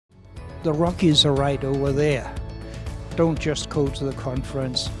The Rockies are right over there. Don't just go to the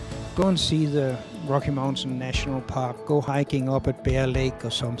conference. Go and see the Rocky Mountain National Park. Go hiking up at Bear Lake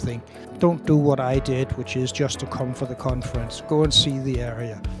or something. Don't do what I did, which is just to come for the conference. Go and see the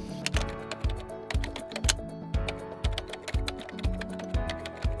area.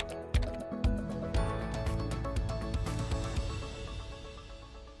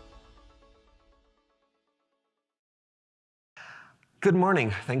 Good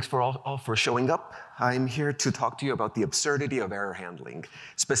morning. Thanks for all for showing up. I'm here to talk to you about the absurdity of error handling,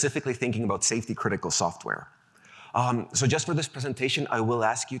 specifically thinking about safety-critical software. So just for this presentation, I will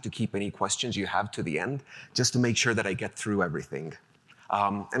ask you to keep any questions you have to the end, just to make sure that I get through everything.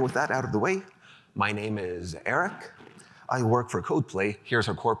 And with that out of the way, my name is Erik. I work for CodePlay. Here's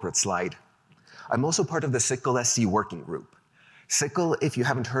our corporate slide. I'm also part of the SYCL SC working group. SYCL, if you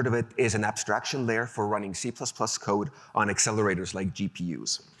haven't heard of it, is an abstraction layer for running C++ code on accelerators like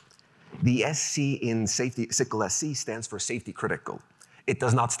GPUs. The SC in SYCL SC stands for safety critical. It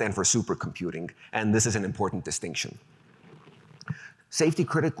does not stand for supercomputing, and this is an important distinction. Safety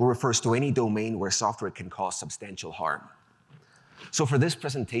critical refers to any domain where software can cause substantial harm. So for this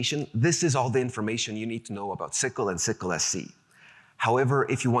presentation, this is all the information you need to know about SYCL and SYCL SC. However,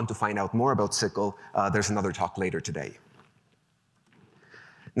 if you want to find out more about SYCL, there's another talk later today.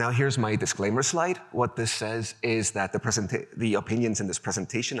 Now here's my disclaimer slide. What this says is that the opinions in this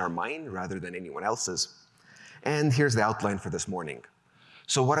presentation are mine rather than anyone else's. And here's the outline for this morning.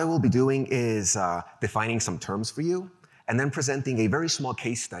 So what I will be doing is defining some terms for you, and then presenting a very small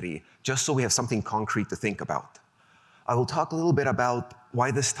case study, just so we have something concrete to think about. I will talk a little bit about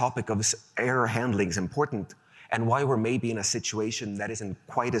why this topic of error handling is important, and why we're maybe in a situation that isn't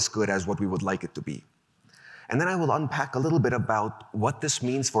quite as good as what we would like it to be. And then I will unpack a little bit about what this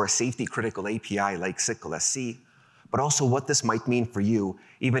means for a safety-critical API like SYCL SC, but also what this might mean for you,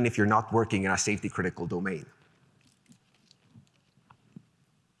 even if you're not working in a safety-critical domain.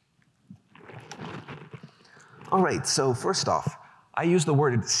 All right, so first off, I use the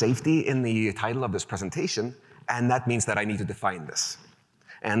word safety in the title of this presentation, and that means that I need to define this.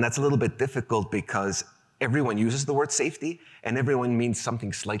 And that's a little bit difficult because everyone uses the word safety, and everyone means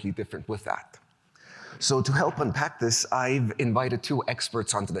something slightly different with that. So to help unpack this, I've invited two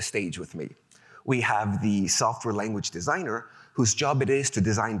experts onto the stage with me. We have the software language designer, whose job it is to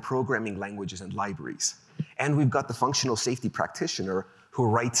design programming languages and libraries. And we've got the functional safety practitioner, who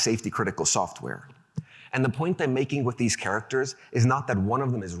writes safety-critical software. And the point I'm making with these characters is not that one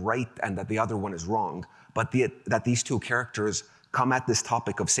of them is right and that the other one is wrong, but that these two characters come at this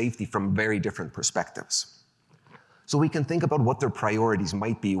topic of safety from very different perspectives. So we can think about what their priorities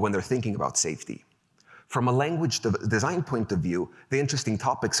might be when they're thinking about safety. From a language design point of view, the interesting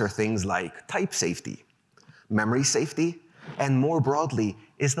topics are things like type safety, memory safety, and more broadly,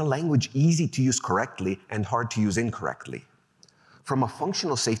 is the language easy to use correctly and hard to use incorrectly? From a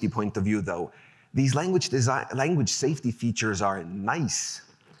functional safety point of view, though, these language safety features are nice,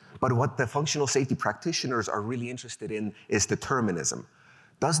 but what the functional safety practitioners are really interested in is determinism.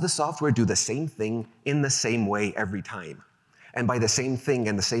 Does the software do the same thing in the same way every time? And by the same thing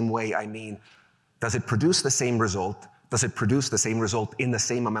and the same way, I mean, does it produce the same result? Does it produce the same result in the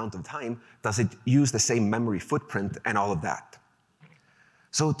same amount of time? Does it use the same memory footprint and all of that?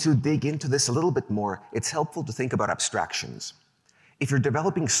 So to dig into this a little bit more, it's helpful to think about abstractions. If you're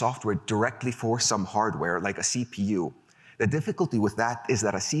developing software directly for some hardware, like a CPU, the difficulty with that is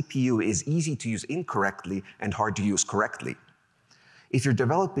that a CPU is easy to use incorrectly and hard to use correctly. If you're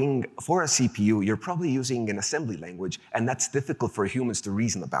developing for a CPU, you're probably using an assembly language, and that's difficult for humans to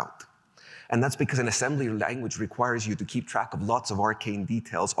reason about. And that's because an assembly language requires you to keep track of lots of arcane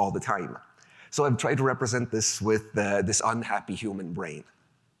details all the time. So I've tried to represent this with this unhappy human brain.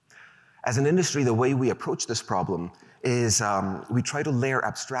 As an industry, the way we approach this problem is we try to layer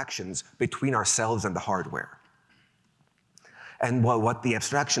abstractions between ourselves and the hardware. And what the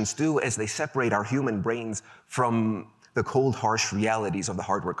abstractions do is they separate our human brains from the cold, harsh realities of the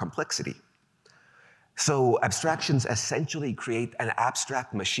hardware complexity. So abstractions essentially create an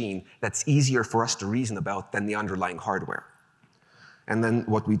abstract machine that's easier for us to reason about than the underlying hardware. And then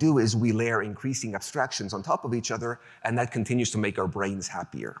what we do is we layer increasing abstractions on top of each other, and that continues to make our brains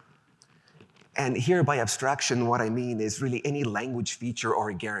happier. And here by abstraction, what I mean is really any language feature or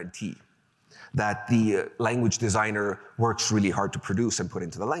a guarantee that the language designer works really hard to produce and put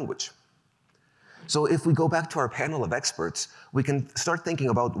into the language. So if we go back to our panel of experts, we can start thinking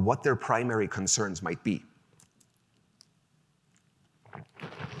about what their primary concerns might be.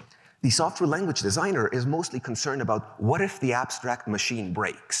 The software language designer is mostly concerned about what if the abstract machine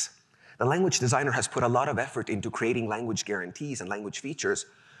breaks? The language designer has put a lot of effort into creating language guarantees and language features,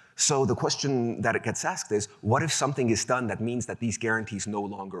 So the question that it gets asked is, what if something is done that means that these guarantees no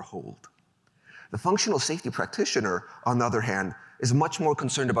longer hold? The functional safety practitioner, on the other hand, is much more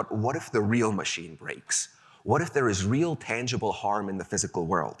concerned about what if the real machine breaks? What if there is real tangible harm in the physical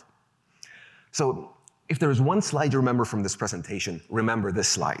world? So if there is one slide you remember from this presentation, remember this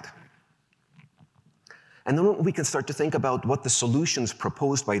slide. And then we can start to think about what the solutions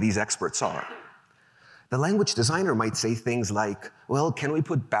proposed by these experts are. The language designer might say things like, well, can we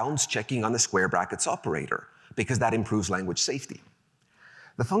put bounds checking on the square brackets operator? Because that improves language safety.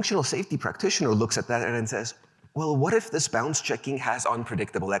 The functional safety practitioner looks at that and says, well, what if this bounds checking has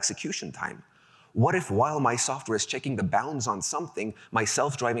unpredictable execution time? What if while my software is checking the bounds on something, my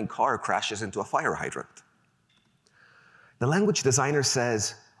self-driving car crashes into a fire hydrant? The language designer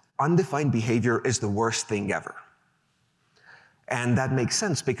says, undefined behavior is the worst thing ever. And that makes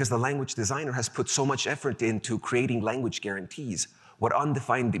sense because the language designer has put so much effort into creating language guarantees. What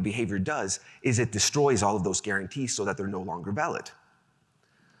undefined behavior does is it destroys all of those guarantees so that they're no longer valid.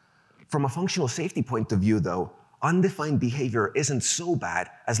 From a functional safety point of view, though, undefined behavior isn't so bad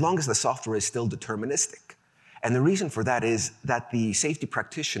as long as the software is still deterministic. And the reason for that is that the safety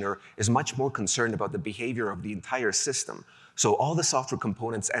practitioner is much more concerned about the behavior of the entire system. So all the software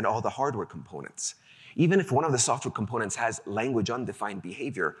components and all the hardware components. Even if one of the software components has language undefined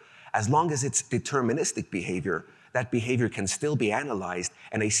behavior, as long as it's deterministic behavior, that behavior can still be analyzed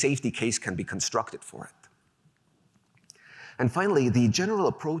and a safety case can be constructed for it. And finally, the general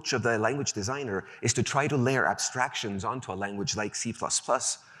approach of the language designer is to try to layer abstractions onto a language like C++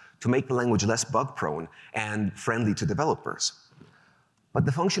 to make the language less bug-prone and friendly to developers. But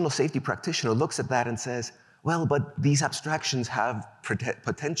the functional safety practitioner looks at that and says, well, but these abstractions have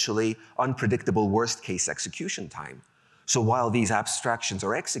potentially unpredictable worst-case execution time. So while these abstractions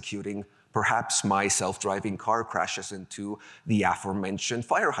are executing, perhaps my self-driving car crashes into the aforementioned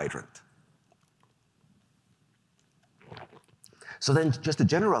fire hydrant. So then, just to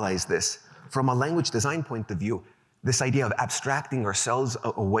generalize this, from a language design point of view, this idea of abstracting ourselves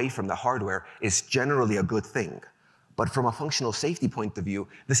away from the hardware is generally a good thing. But from a functional safety point of view,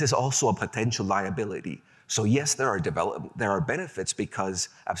 this is also a potential liability. So yes, there are benefits because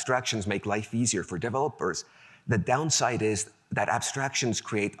abstractions make life easier for developers. The downside is that abstractions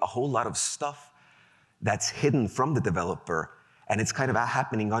create a whole lot of stuff that's hidden from the developer, and it's kind of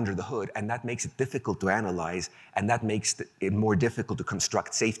happening under the hood, and that makes it difficult to analyze, and that makes it more difficult to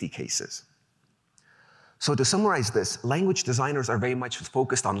construct safety cases. So to summarize this, language designers are very much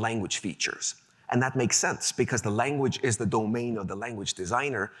focused on language features. And that makes sense because the language is the domain of the language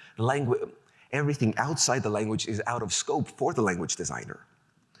designer. Everything outside the language is out of scope for the language designer.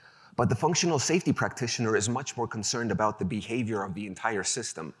 But the functional safety practitioner is much more concerned about the behavior of the entire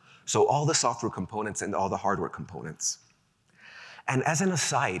system. So all the software components and all the hardware components. And as an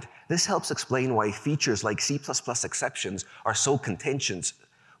aside, this helps explain why features like C++ exceptions are so contentious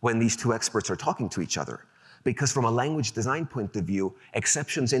when these two experts are talking to each other. Because from a language design point of view,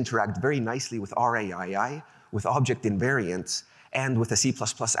 exceptions interact very nicely with RAII, with object invariants, and with a C++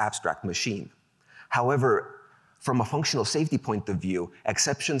 abstract machine. However, from a functional safety point of view,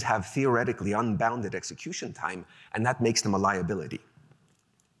 exceptions have theoretically unbounded execution time, and that makes them a liability.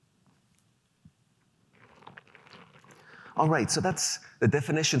 All right, so that's the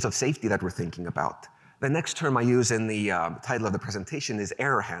definitions of safety that we're thinking about. The next term I use in the title of the presentation is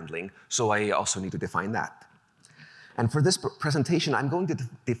error handling, so I also need to define that. And for this presentation, I'm going to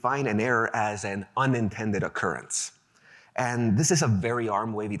define an error as an unintended occurrence. And this is a very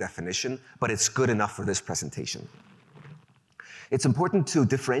arm-wavy definition, but it's good enough for this presentation. It's important to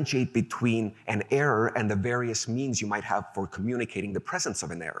differentiate between an error and the various means you might have for communicating the presence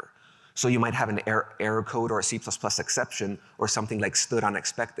of an error. So you might have an error code or a C++ exception or something like stood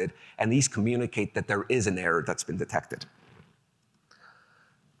unexpected, and these communicate that there is an error that's been detected.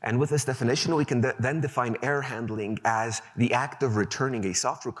 And with this definition, we can then define error handling as the act of returning a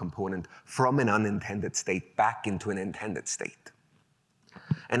software component from an unintended state back into an intended state.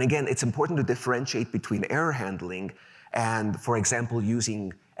 And again, it's important to differentiate between error handling and, for example,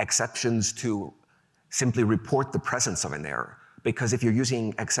 using exceptions to simply report the presence of an error. Because if you're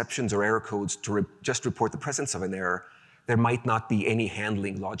using exceptions or error codes to just report the presence of an error, there might not be any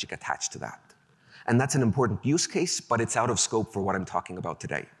handling logic attached to that. And that's an important use case, but it's out of scope for what I'm talking about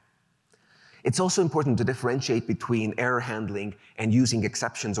today. It's also important to differentiate between error handling and using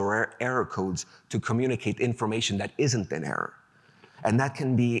exceptions or error codes to communicate information that isn't an error. And that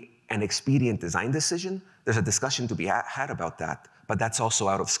can be an expedient design decision. There's a discussion to be had about that, but that's also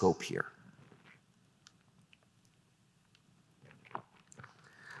out of scope here.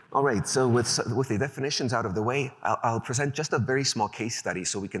 All right, so with the definitions out of the way, I'll present just a very small case study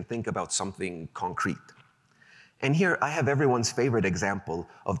so we can think about something concrete. And here I have everyone's favorite example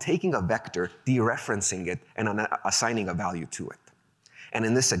of taking a vector, dereferencing it, and assigning a value to it. And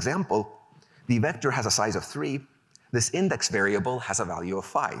in this example, the vector has a size of 3. This index variable has a value of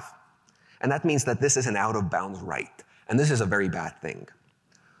 5. And that means that this is an out-of-bounds right. And this is a very bad thing.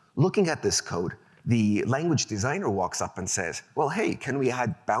 Looking at this code, the language designer walks up and says, well, hey, can we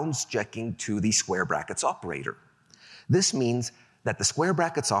add bounds checking to the square brackets operator? This means that the square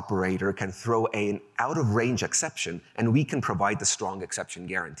brackets operator can throw an out-of-range exception, and we can provide the strong exception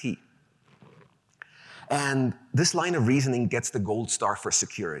guarantee. And this line of reasoning gets the gold star for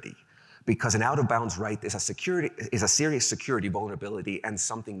security, because an out-of-bounds right is a serious security vulnerability, and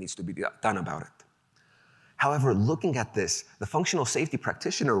something needs to be done about it. However, looking at this, the functional safety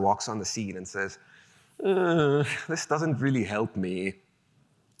practitioner walks on the scene and says, this doesn't really help me.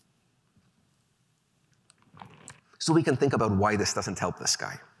 So we can think about why this doesn't help this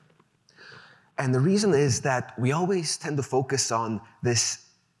guy. And the reason is that we always tend to focus on this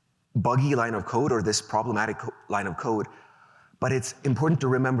buggy line of code or this problematic line of code, but it's important to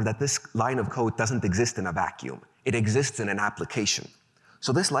remember that this line of code doesn't exist in a vacuum. It exists in an application.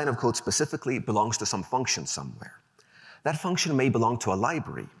 So this line of code specifically belongs to some function somewhere. That function may belong to a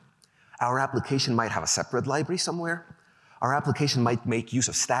library. Our application might have a separate library somewhere. Our application might make use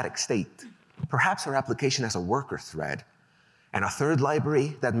of static state. Perhaps our application has a worker thread and a third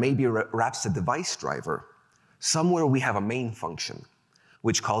library that maybe wraps a device driver. Somewhere we have a main function,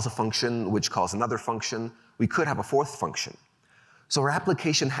 which calls a function, which calls another function. We could have a fourth function. So our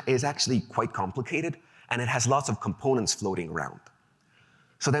application is actually quite complicated, and it has lots of components floating around.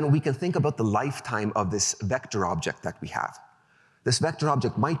 So then we can think about the lifetime of this vector object that we have. This vector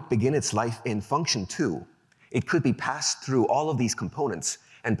object might begin its life in function 2. It could be passed through all of these components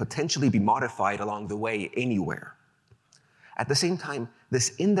and potentially be modified along the way anywhere. At the same time,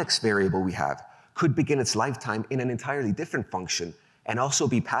 this index variable we have could begin its lifetime in an entirely different function and also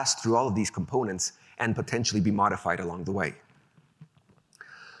be passed through all of these components and potentially be modified along the way.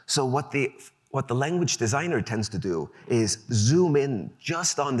 So what the language designer tends to do is zoom in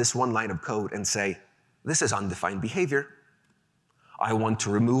just on this one line of code and say, this is undefined behavior. I want to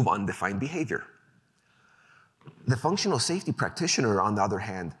remove undefined behavior. The functional safety practitioner, on the other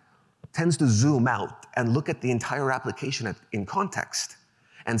hand, tends to zoom out and look at the entire application in context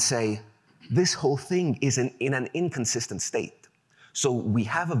and say, this whole thing is in an inconsistent state. So we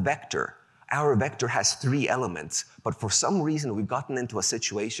have a vector. Our vector has 3 elements, but for some reason we've gotten into a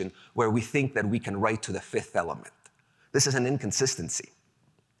situation where we think that we can write to the 5th element. This is an inconsistency.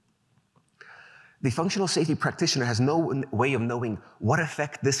 The functional safety practitioner has no way of knowing what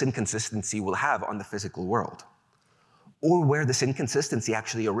effect this inconsistency will have on the physical world, or where this inconsistency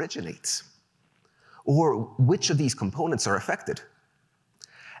actually originates, or which of these components are affected.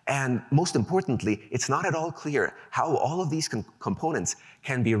 And most importantly, it's not at all clear how all of these components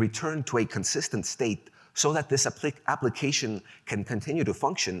can be returned to a consistent state so that this application can continue to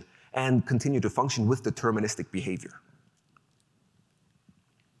function and continue to function with deterministic behavior.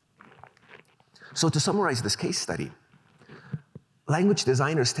 So to summarize this case study, language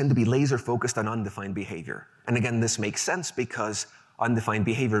designers tend to be laser focused on undefined behavior. And again, this makes sense because undefined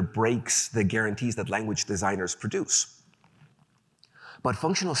behavior breaks the guarantees that language designers produce. But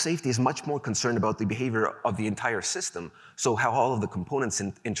functional safety is much more concerned about the behavior of the entire system, so how all of the components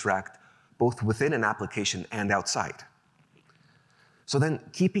interact both within an application and outside. So then,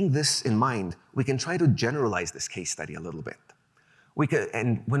 keeping this in mind, we can try to generalize this case study a little bit.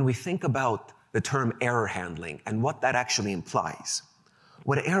 And when we think about the term error handling and what that actually implies,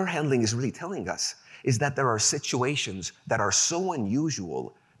 what error handling is really telling us is that there are situations that are so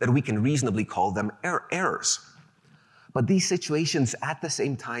unusual that we can reasonably call them errors. But these situations at the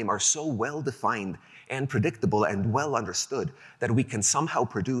same time are so well defined and predictable and well understood that we can somehow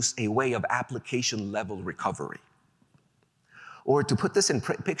produce a way of application level recovery. Or to put this in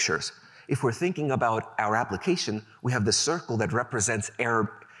pictures, if we're thinking about our application, we have the circle that represents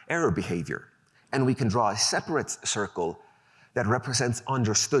error behavior, and we can draw a separate circle that represents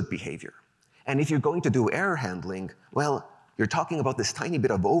understood behavior. And if you're going to do error handling, well, you're talking about this tiny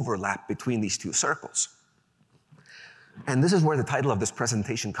bit of overlap between these 2 circles. And this is where the title of this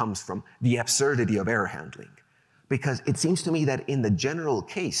presentation comes from, the absurdity of error handling. Because it seems to me that in the general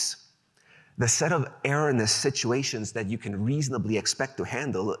case, the set of errorness situations that you can reasonably expect to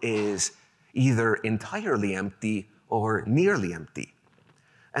handle is either entirely empty or nearly empty.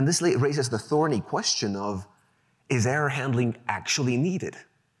 And this raises the thorny question of, is error handling actually needed?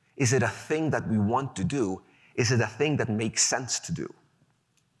 Is it a thing that we want to do? Is it a thing that makes sense to do?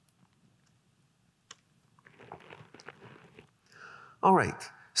 All right,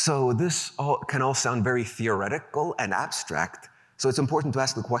 so this can all sound very theoretical and abstract, so it's important to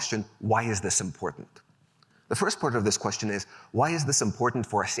ask the question, why is this important? The first part of this question is, why is this important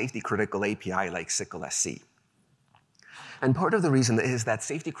for a safety-critical API like SYCL SC? And part of the reason is that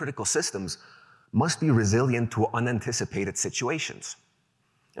safety-critical systems must be resilient to unanticipated situations.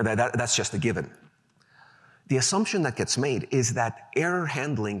 And that's just a given. The assumption that gets made is that error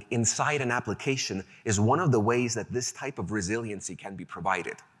handling inside an application is one of the ways that this type of resiliency can be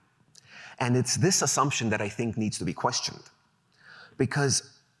provided. And it's this assumption that I think needs to be questioned.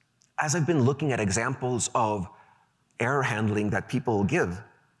 Because as I've been looking at examples of error handling that people give,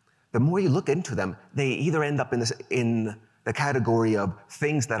 the more you look into them, they either end up in the category of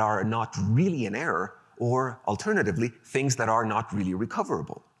things that are not really an error, or alternatively, things that are not really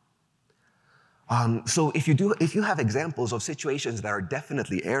recoverable. So if you have examples of situations that are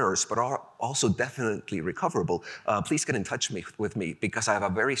definitely errors, but are also definitely recoverable, please get in touch with me, because I have a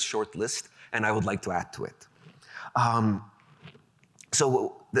very short list and I would like to add to it.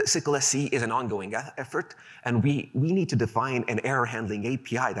 So the SYCL SC is an ongoing effort, and we need to define an error handling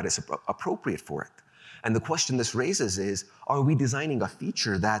API that is appropriate for it. And the question this raises is, are we designing a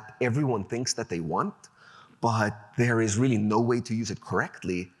feature that everyone thinks that they want, but there is really no way to use it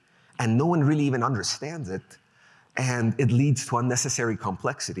correctly, and no one really even understands it, and it leads to unnecessary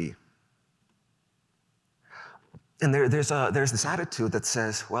complexity? And there's this attitude that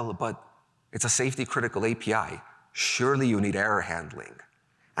says, well, but it's a safety-critical API. Surely you need error handling.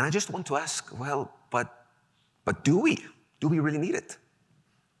 And I just want to ask, well, but do we? Do we really need it?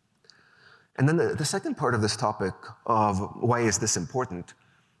 And then the second part of this topic of why is this important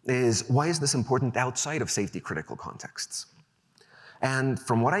is, why is this important outside of safety-critical contexts? And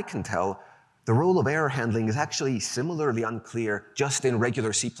from what I can tell, the role of error handling is actually similarly unclear just in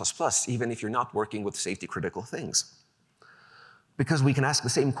regular C++, even if you're not working with safety-critical things. Because we can ask the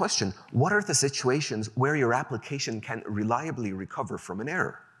same question, what are the situations where your application can reliably recover from an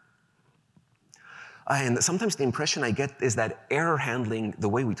error? And sometimes the impression I get is that error handling, the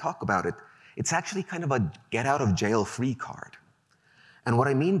way we talk about it, it's actually kind of a get-out-of-jail-free card. And what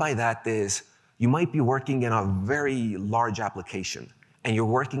I mean by that is, you might be working in a very large application, and you're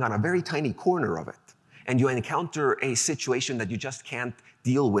working on a very tiny corner of it, and you encounter a situation that you just can't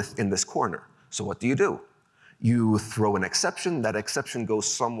deal with in this corner. So what do? You throw an exception, that exception goes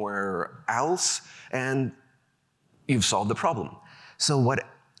somewhere else, and you've solved the problem. So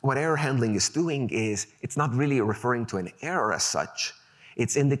what error handling is doing is, it's not really referring to an error as such,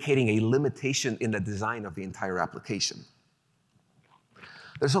 it's indicating a limitation in the design of the entire application.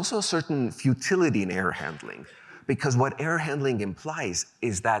 There's also a certain futility in error handling, because what error handling implies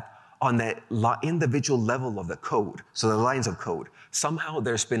is that on the individual level of the code, so the lines of code, somehow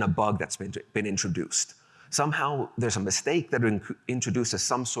there's been a bug that's been introduced. Somehow there's a mistake that introduces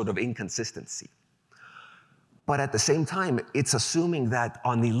some sort of inconsistency. But at the same time, it's assuming that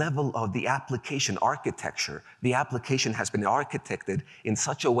on the level of the application architecture, the application has been architected in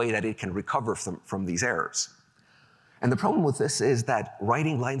such a way that it can recover from these errors. And the problem with this is that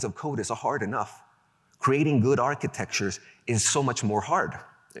writing lines of code is hard enough. Creating good architectures is so much more hard.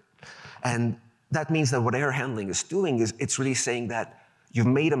 And that means that what error handling is doing is it's really saying that you've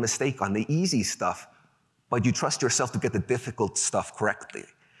made a mistake on the easy stuff, but you trust yourself to get the difficult stuff correctly.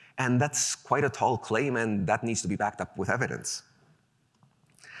 And that's quite a tall claim, and that needs to be backed up with evidence.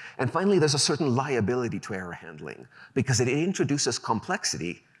 And finally, there's a certain liability to error handling, because it introduces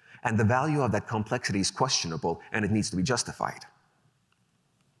complexity, and the value of that complexity is questionable, and it needs to be justified.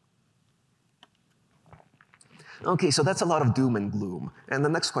 Okay, so that's a lot of doom and gloom. And the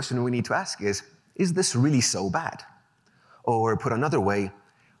next question we need to ask is this really so bad? Or put another way,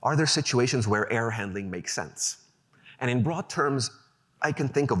 are there situations where error handling makes sense? And in broad terms, I can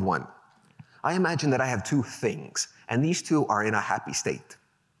think of one. I imagine that I have two things, and these two are in a happy state.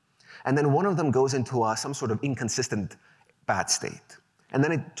 And then one of them goes into some sort of inconsistent bad state. And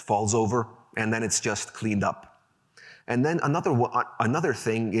then it falls over, and then it's just cleaned up. And then another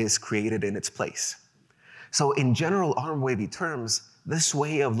thing is created in its place. So in general arm-wavy terms, this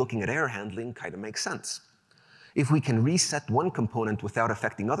way of looking at error handling kind of makes sense. If we can reset one component without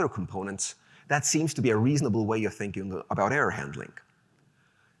affecting other components, that seems to be a reasonable way of thinking about error handling.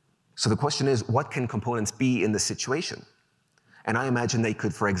 So the question is, what can components be in this situation? And I imagine they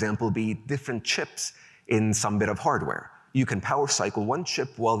could, for example, be different chips in some bit of hardware. You can power cycle one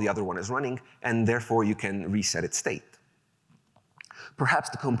chip while the other one is running, and therefore you can reset its state. Perhaps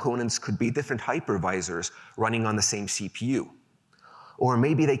the components could be different hypervisors running on the same CPU. Or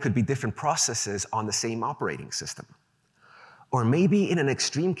maybe they could be different processes on the same operating system. Or maybe in an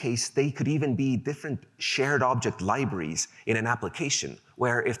extreme case, they could even be different shared object libraries in an application,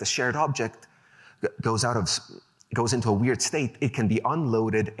 where if the shared object goes into a weird state, it can be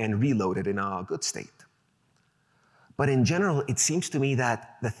unloaded and reloaded in a good state. But in general, it seems to me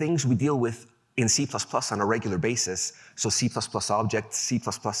that the things we deal with in C++ on a regular basis, so C++ objects, C++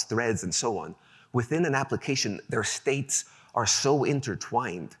 threads, and so on, within an application, their states are so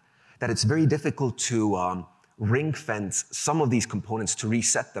intertwined that it's very difficult to ring fence some of these components to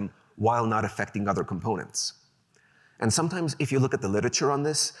reset them while not affecting other components. And sometimes if you look at the literature on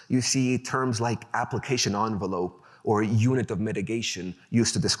this, you see terms like application envelope or unit of mitigation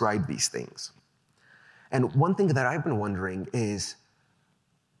used to describe these things. And one thing that I've been wondering is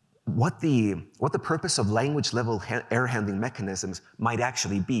what the purpose of language level error handling mechanisms might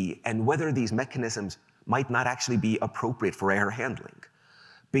actually be, and whether these mechanisms might not actually be appropriate for error handling.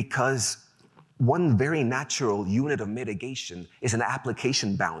 Because one very natural unit of mitigation is an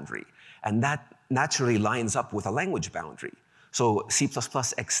application boundary, and that naturally lines up with a language boundary. So C++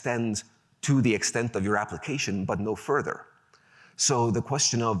 extends to the extent of your application, but no further. So the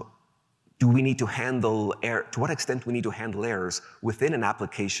question of do we need to handle error, to what extent we need to handle errors within an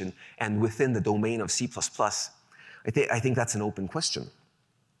application and within the domain of C++, I think that's an open question.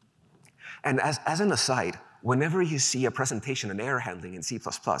 And as an aside, whenever you see a presentation on error handling in C++,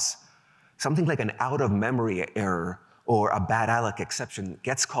 something like an out-of-memory error or a bad alloc exception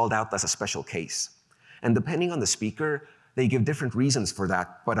gets called out as a special case. And depending on the speaker, they give different reasons for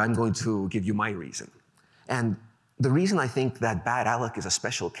that, but I'm going to give you my reason. And the reason I think that bad alloc is a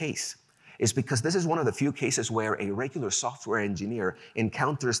special case is because this is one of the few cases where a regular software engineer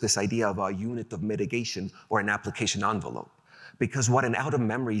encounters this idea of a unit of mitigation or an application envelope. Because what an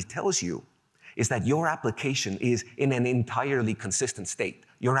out-of-memory tells you is that your application is in an entirely consistent state.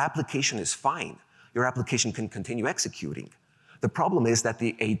 Your application is fine. Your application can continue executing. The problem is that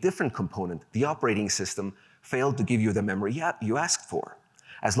a different component, the operating system, failed to give you the memory you asked for.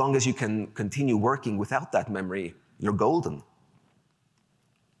 As long as you can continue working without that memory, you're golden.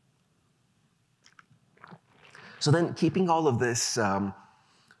 So then, keeping all of this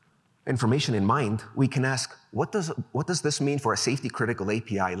information in mind, we can ask, what does this mean for a safety-critical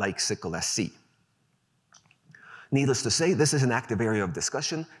API like SYCL SC? Needless to say, this is an active area of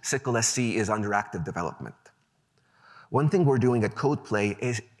discussion. SYCL SC is under active development. One thing we're doing at CodePlay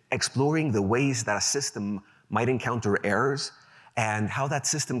is exploring the ways that a system might encounter errors and how that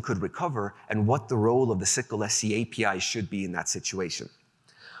system could recover and what the role of the SYCL SC API should be in that situation.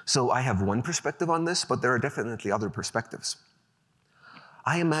 So I have one perspective on this, but there are definitely other perspectives.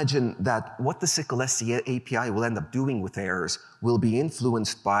 I imagine that what the SYCL SC API will end up doing with errors will be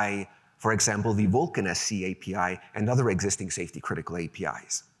influenced by, for example, the Vulkan SC API and other existing safety-critical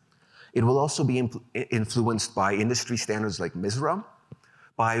APIs. It will also be influenced by industry standards like MISRA,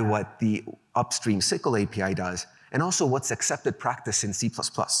 by what the upstream SYCL API does, and also what's accepted practice in C++.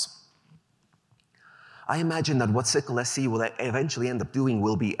 I imagine that what SYCL SC will eventually end up doing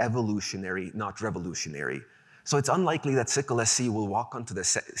will be evolutionary, not revolutionary. So it's unlikely that SYCL SC will walk onto the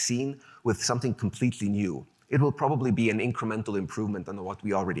scene with something completely new. It will probably be an incremental improvement on what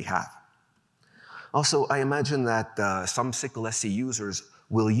we already have. Also, I imagine that some SYCL SC users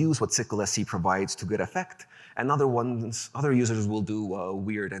will use what SYCL SC provides to good effect, and other users will do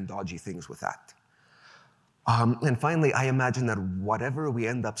weird and dodgy things with that. And finally, I imagine that whatever we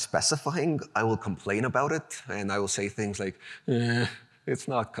end up specifying, I will complain about it, and I will say things like, it's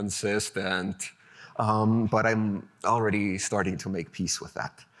not consistent. But I'm already starting to make peace with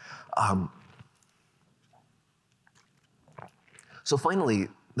that. So finally,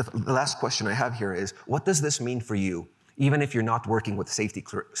 the last question I have here is, what does this mean for you, even if you're not working with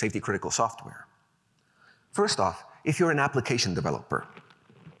safety-critical software? First off, if you're an application developer,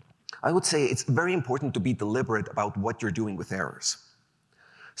 I would say it's very important to be deliberate about what you're doing with errors.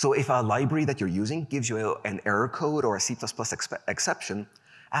 So if a library that you're using gives you an error code or a C++ exception,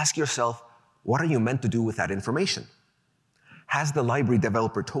 ask yourself, what are you meant to do with that information? Has the library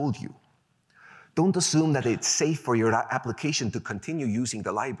developer told you? Don't assume that it's safe for your application to continue using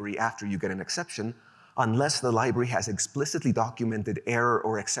the library after you get an exception unless the library has explicitly documented error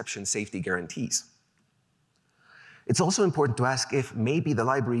or exception safety guarantees. It's also important to ask if maybe the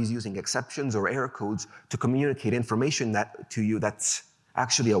library is using exceptions or error codes to communicate information to you that's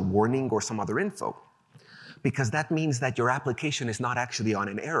actually a warning or some other info. Because that means that your application is not actually on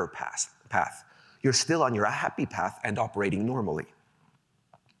an error path. You're still on your happy path and operating normally.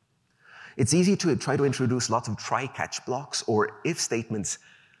 It's easy to try to introduce lots of try-catch blocks or if statements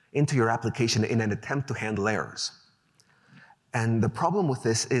into your application in an attempt to handle errors. And the problem with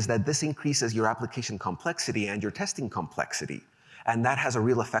this is that this increases your application complexity and your testing complexity, and that has a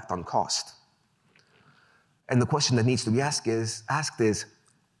real effect on cost. And the question that needs to be asked is,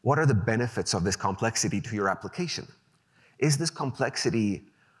 what are the benefits of this complexity to your application? Is this complexity,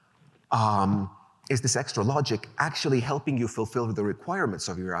 is this extra logic actually helping you fulfill the requirements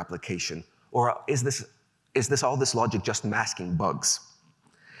of your application? Or is all this logic just masking bugs?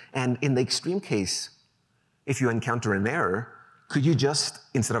 And in the extreme case, if you encounter an error, could you just,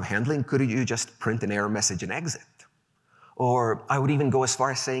 instead of handling, could you just print an error message and exit? Or I would even go as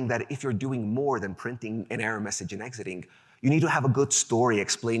far as saying that if you're doing more than printing an error message and exiting, you need to have a good story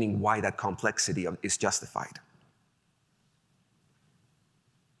explaining why that complexity is justified.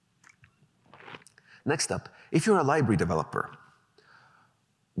 Next up, if you're a library developer,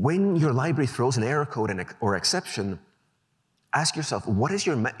 when your library throws an error code or exception, ask yourself, what is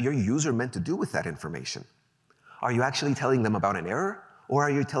your user meant to do with that information? Are you actually telling them about an error, or are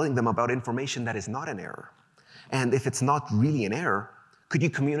you telling them about information that is not an error? And if it's not really an error, could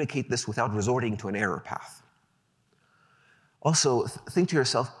you communicate this without resorting to an error path? Also, think to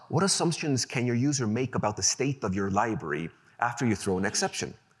yourself, what assumptions can your user make about the state of your library after you throw an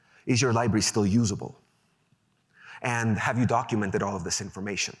exception? Is your library still usable? And have you documented all of this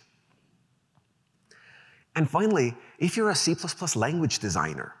information? And finally, if you're a C++ language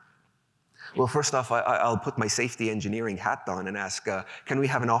designer, well, first off, I'll put my safety engineering hat on and ask, can we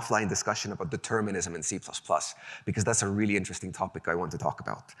have an offline discussion about determinism in C++? Because that's a really interesting topic I want to talk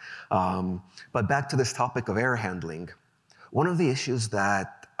about. But back to this topic of error handling, one of the issues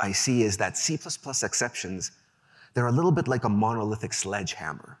that I see is that C++ exceptions, they're a little bit like a monolithic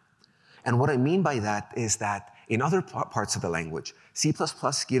sledgehammer. And what I mean by that is that in other parts of the language, C++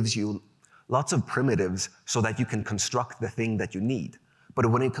 gives you lots of primitives so that you can construct the thing that you need. But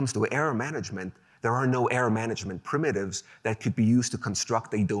when it comes to error management, there are no error management primitives that could be used to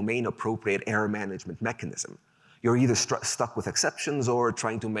construct a domain-appropriate error management mechanism. You're either stuck with exceptions or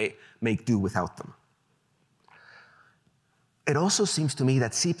trying to make do without them. It also seems to me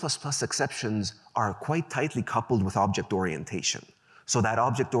that C++ exceptions are quite tightly coupled with object orientation. So that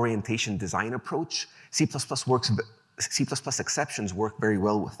object orientation design approach, C++ exceptions work very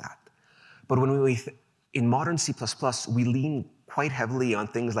well with that. But when in modern C++, we lean quite heavily on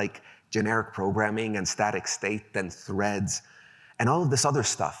things like generic programming and static state and threads and all of this other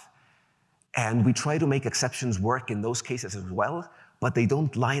stuff. And we try to make exceptions work in those cases as well, but they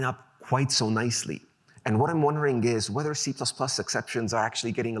don't line up quite so nicely. And what I'm wondering is whether C++ exceptions are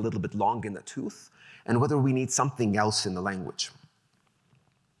actually getting a little bit long in the tooth and whether we need something else in the language.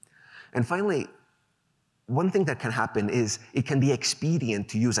 And finally, one thing that can happen is it can be expedient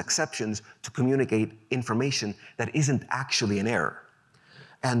to use exceptions to communicate information that isn't actually an error.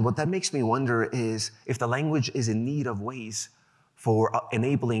 And what that makes me wonder is if the language is in need of ways for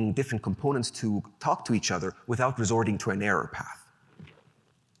enabling different components to talk to each other without resorting to an error path.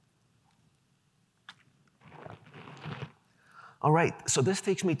 All right, so this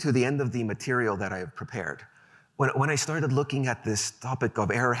takes me to the end of the material that I have prepared. When I started looking at this topic of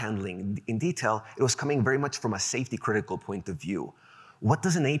error handling in detail, it was coming very much from a safety critical point of view. What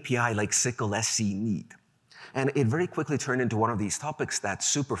does an API like SYCL SC need? And it very quickly turned into one of these topics that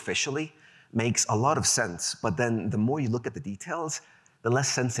superficially makes a lot of sense, but then the more you look at the details, the less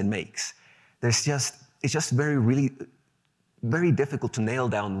sense it makes. It's just very difficult to nail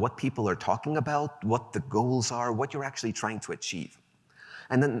down what people are talking about, what the goals are, what you're actually trying to achieve.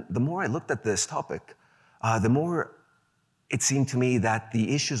 And then the more I looked at this topic, the more it seemed to me that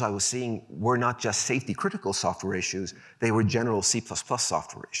the issues I was seeing were not just safety-critical software issues, they were general C++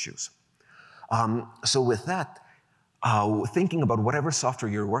 software issues. So with that, thinking about whatever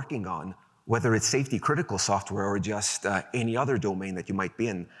software you're working on, whether it's safety-critical software or just any other domain that you might be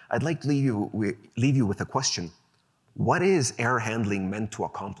in, I'd like to leave you with a question. What is error handling meant to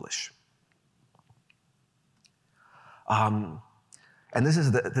accomplish? And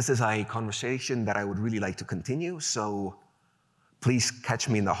this is a conversation that I would really like to continue, so please catch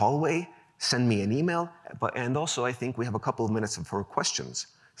me in the hallway, send me an email, and also I think we have a couple of minutes for questions.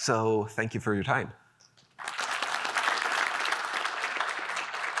 So thank you for your time.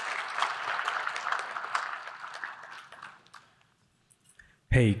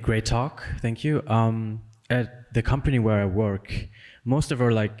 Hey, great talk, thank you. At the company where I work, most of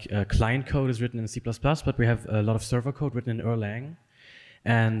our client code is written in C++, but we have a lot of server code written in Erlang.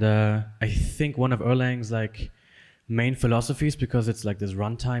 And I think one of Erlang's main philosophies, because it's this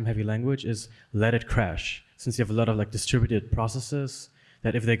runtime heavy language, is let it crash. Since you have a lot of distributed processes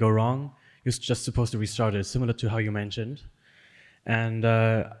that if they go wrong, you're just supposed to restart it, similar to how you mentioned. And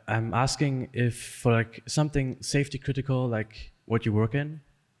I'm asking if for like something safety critical, like what you work in,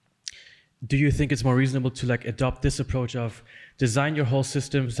 do you think it's more reasonable to like adopt this approach of design your whole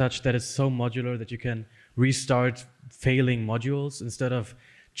system such that it's so modular that you can restart failing modules instead of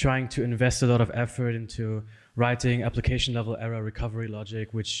trying to invest a lot of effort into writing application level error recovery logic,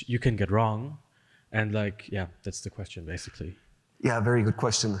 which you can get wrong? And like, yeah, that's the question basically. Yeah, very good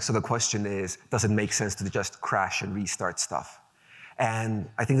question. So the question is, does it make sense to just crash and restart stuff? And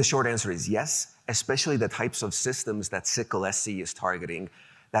I think the short answer is yes, especially the types of systems that SYCL SC is targeting.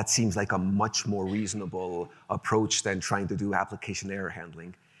 That seems like a much more reasonable approach than trying to do application error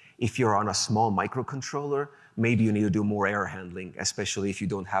handling. If you're on a small microcontroller, maybe you need to do more error handling, especially if you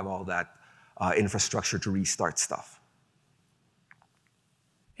don't have all that infrastructure to restart stuff.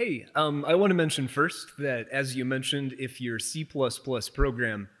 Hey, I want to mention first that, as you mentioned, if your C++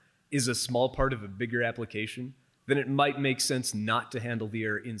 program is a small part of a bigger application, then it might make sense not to handle the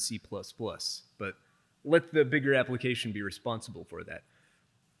error in C++, but let the bigger application be responsible for that.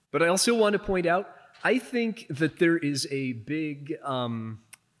 But I also want to point out, I think that there is a big,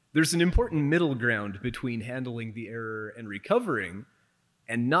 there's an important middle ground between handling the error and recovering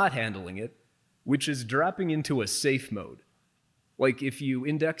and not handling it, which is dropping into a safe mode. Like if you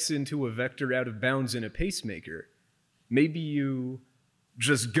index into a vector out of bounds in a pacemaker, maybe you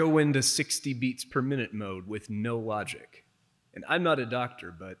just go into 60 beats per minute mode with no logic. And I'm not a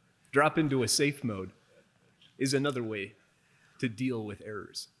doctor, but drop into a safe mode is another way to deal with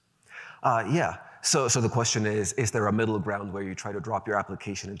errors. Yeah, so the question is there a middle ground where you try to drop your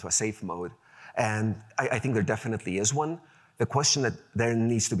application into a safe mode? And I think there definitely is one. The question that then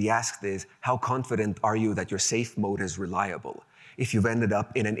needs to be asked is, how confident are you that your safe mode is reliable? If you've ended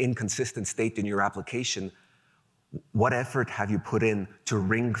up in an inconsistent state in your application, what effort have you put in to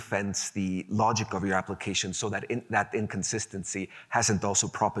ring fence the logic of your application so that that inconsistency hasn't also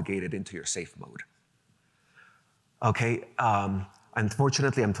propagated into your safe mode? Okay,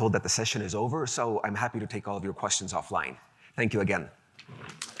 unfortunately, I'm told that the session is over, so I'm happy to take all of your questions offline. Thank you again.